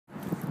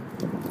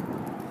Okay.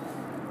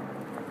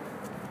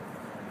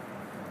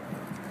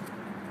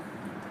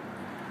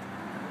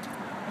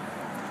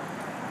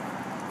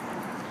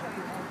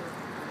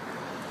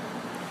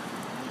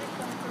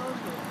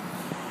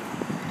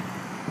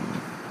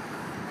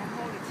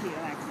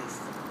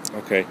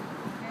 Okay,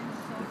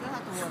 so you don't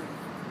have to worry.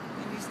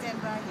 And you stand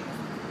right here.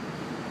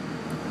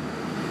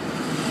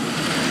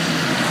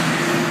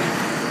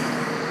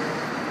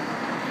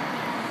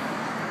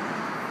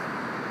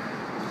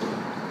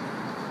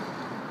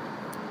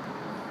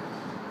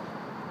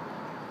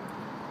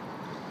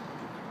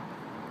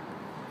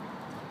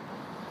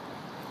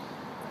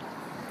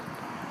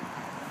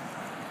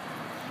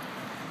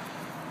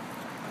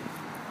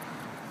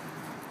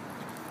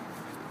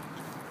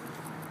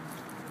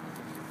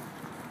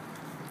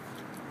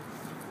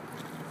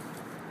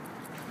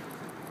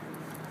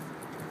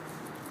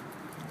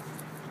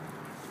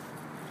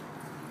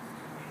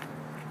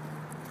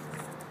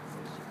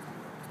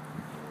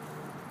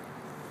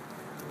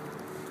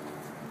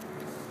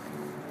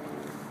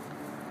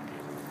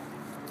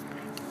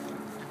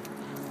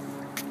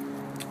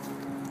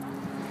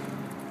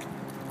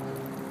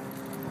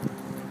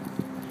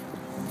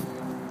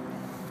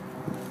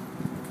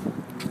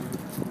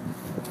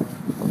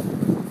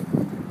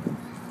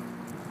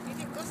 You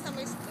think custom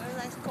is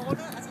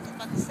colder? I think it's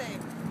about the same.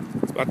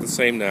 It's about the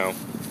same now.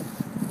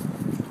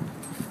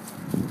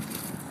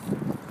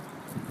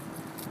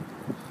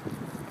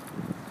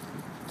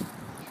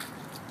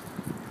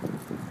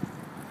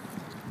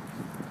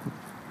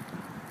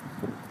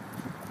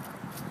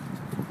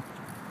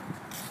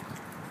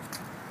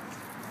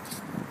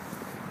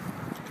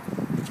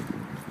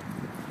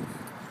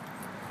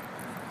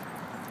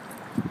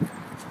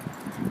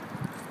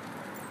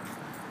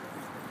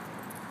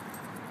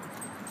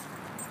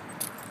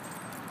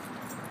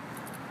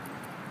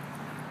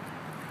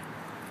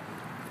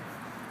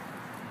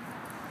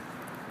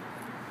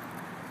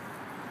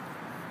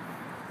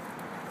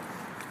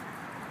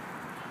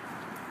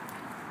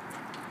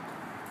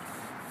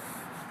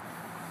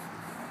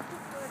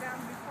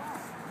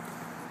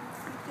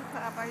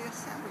 By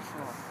yourself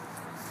before.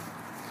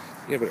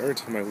 Yeah, but every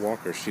time I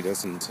walk her, she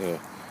doesn't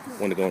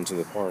want to go into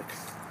the park.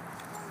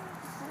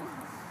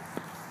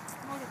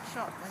 Hold it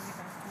short, then you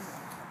can do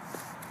it.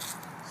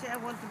 See, I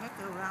want to make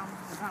a round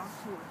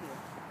tour here.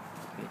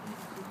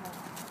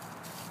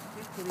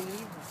 Just to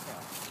relieve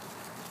herself.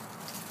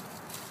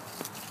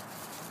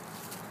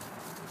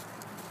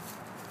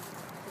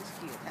 It's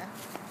cute, huh?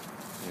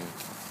 Yeah.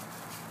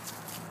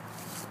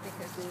 I think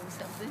I'm doing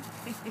something.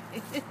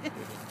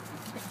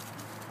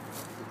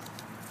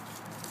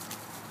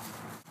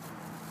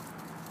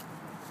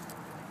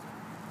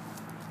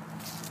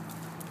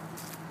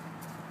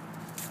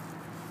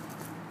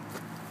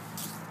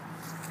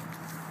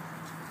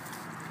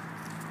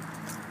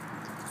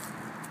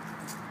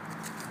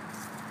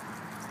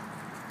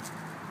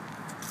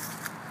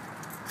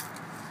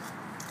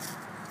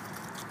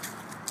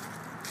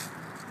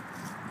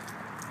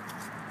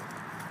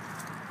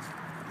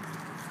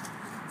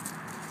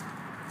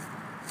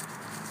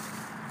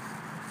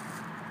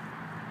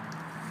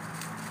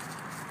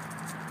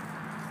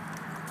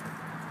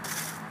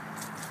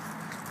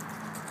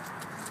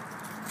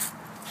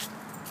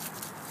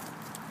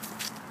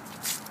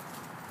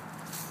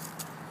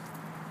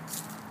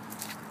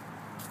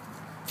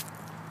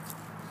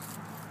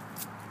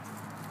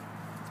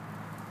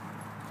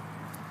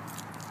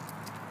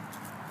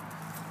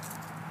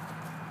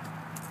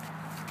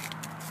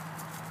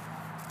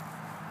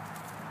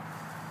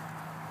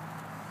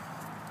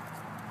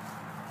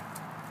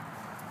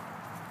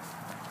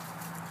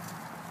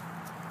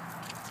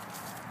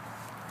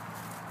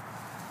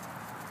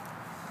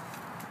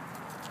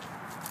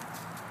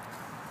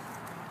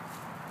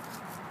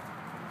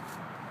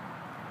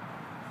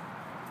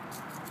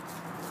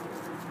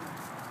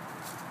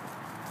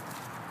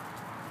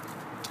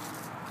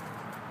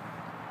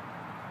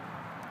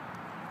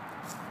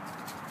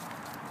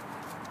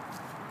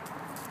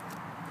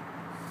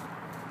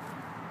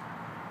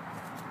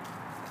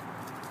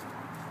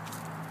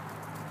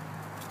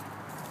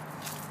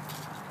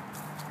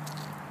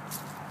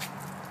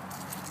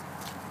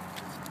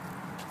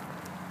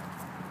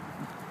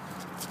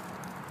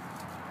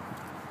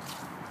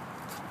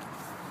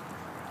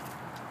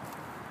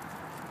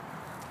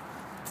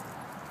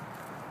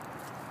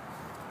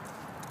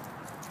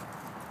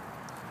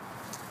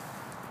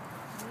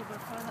 A little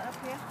bit further up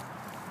here.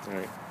 All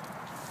right.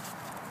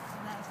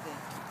 Nice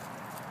there.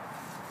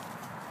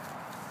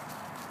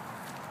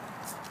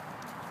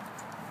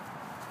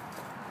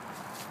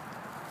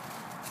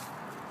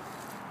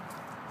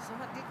 So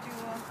what did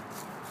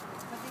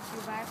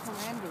you buy from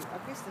Andrew? A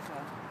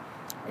Christopher?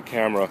 A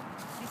camera.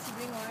 Did you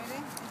bring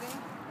already today?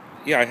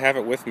 Yeah, I have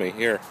it with me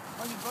here.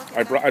 Oh, you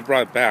brought it? I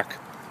brought it back.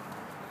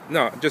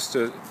 No, just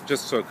so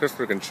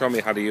Christopher can show me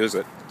how to use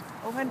it.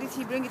 Oh, when did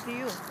he bring it to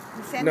you?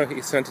 He sent No, it?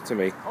 he sent it to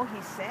me. Oh,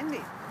 he sent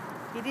it.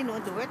 He didn't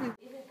want to wait. Isn't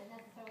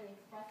necessarily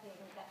expressing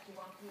that you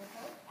want to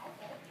yourself.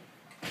 Okay.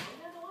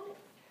 Another one.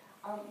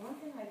 One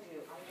thing I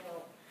do, I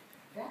know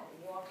that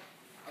walk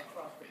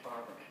across the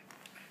barber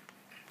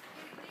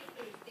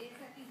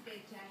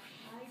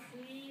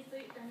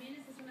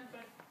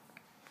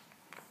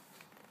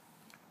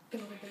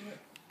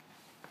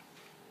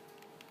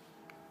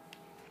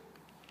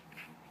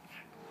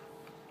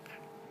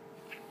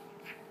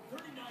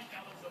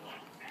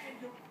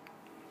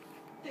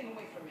thing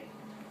away from me.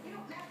 You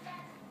know, matter of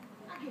fact,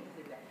 I'll give it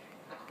to that.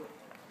 I quit.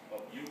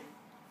 Oh, you?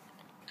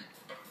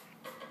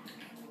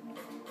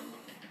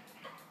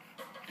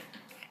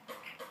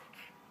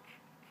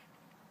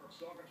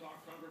 Saugatuck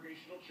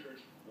Congregational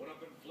Church went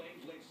up in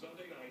flames late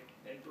Sunday night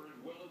and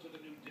burned well into the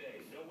new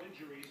day. No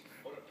injuries,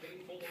 but a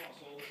painful loss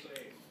all the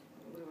same.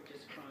 We were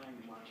just crying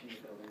watching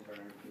the building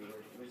burn.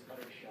 It was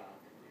utter shock.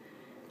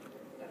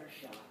 Utter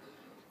shock.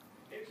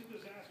 It's a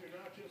disaster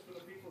not just for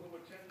the people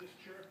who attend this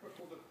church, but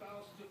for the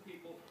thousands of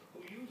people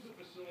who use the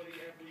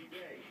facility every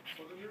day.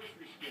 For the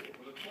nursery school,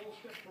 for the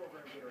 12-step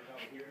programs that are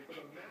held here, and for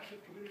the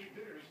massive community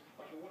dinners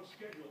like the one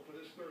scheduled for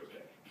this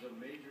Thursday. It's a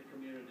major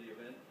community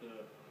event.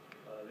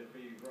 There'd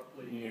be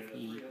roughly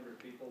 300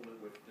 people that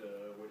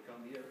would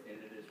come here, and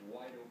it is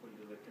wide open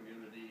to the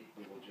community.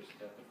 We will just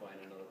have to find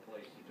another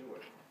place to do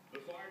it.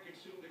 The fire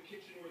consumed the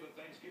kitchen where the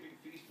Thanksgiving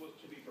feast was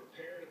to be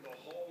prepared and the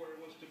hall where it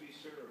was to be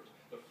served.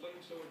 The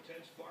flames so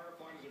intense,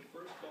 firefighters at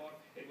first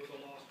thought it was a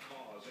lost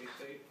cause. They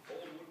say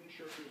old wooden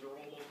churches are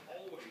almost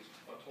always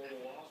a total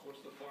loss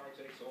once the fire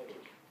takes over.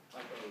 I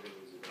thought it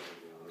was a to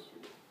be honest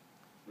with you.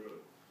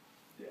 Really?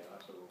 Yeah,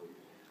 absolutely.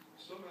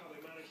 Somehow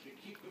they managed to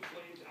keep the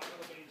flames out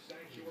of the main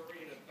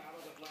sanctuary in a battle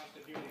that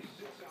lasted nearly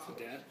 6 hours. So,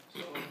 Dad?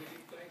 Someone to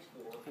give thanks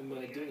for. I'm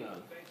doing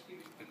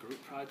a group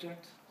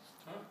project.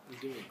 Huh? I'm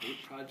doing a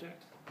group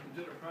project.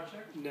 You did a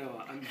project?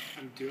 No, I'm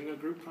doing a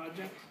group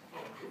project. Oh,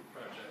 a group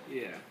project.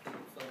 Yeah.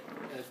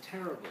 It's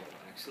terrible,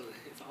 actually.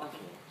 It's awful.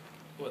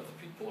 What, the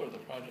people or the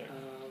project?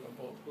 Or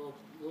both? Well,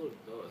 a little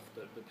of both,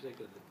 but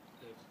particularly,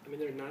 I mean,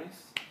 they're nice,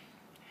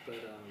 but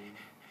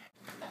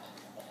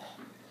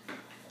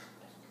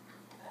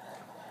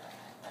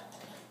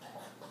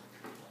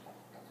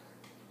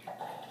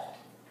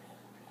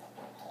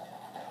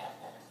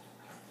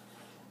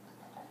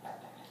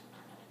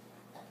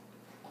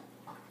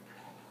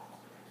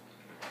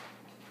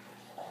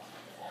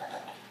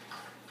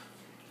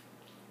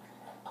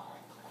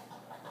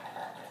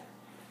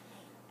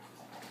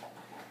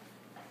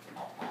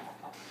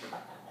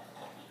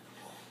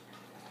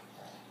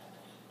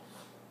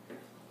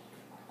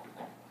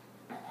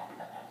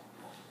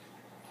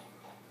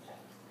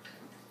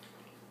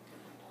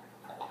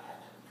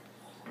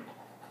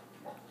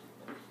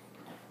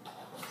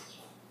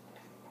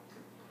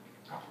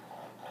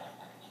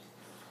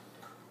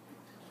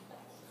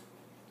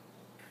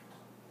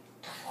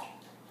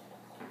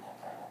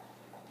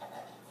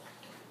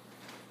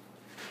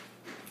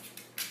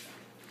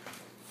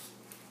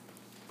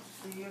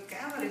Your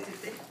camera is a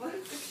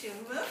picture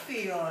of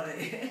Murphy on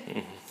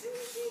it.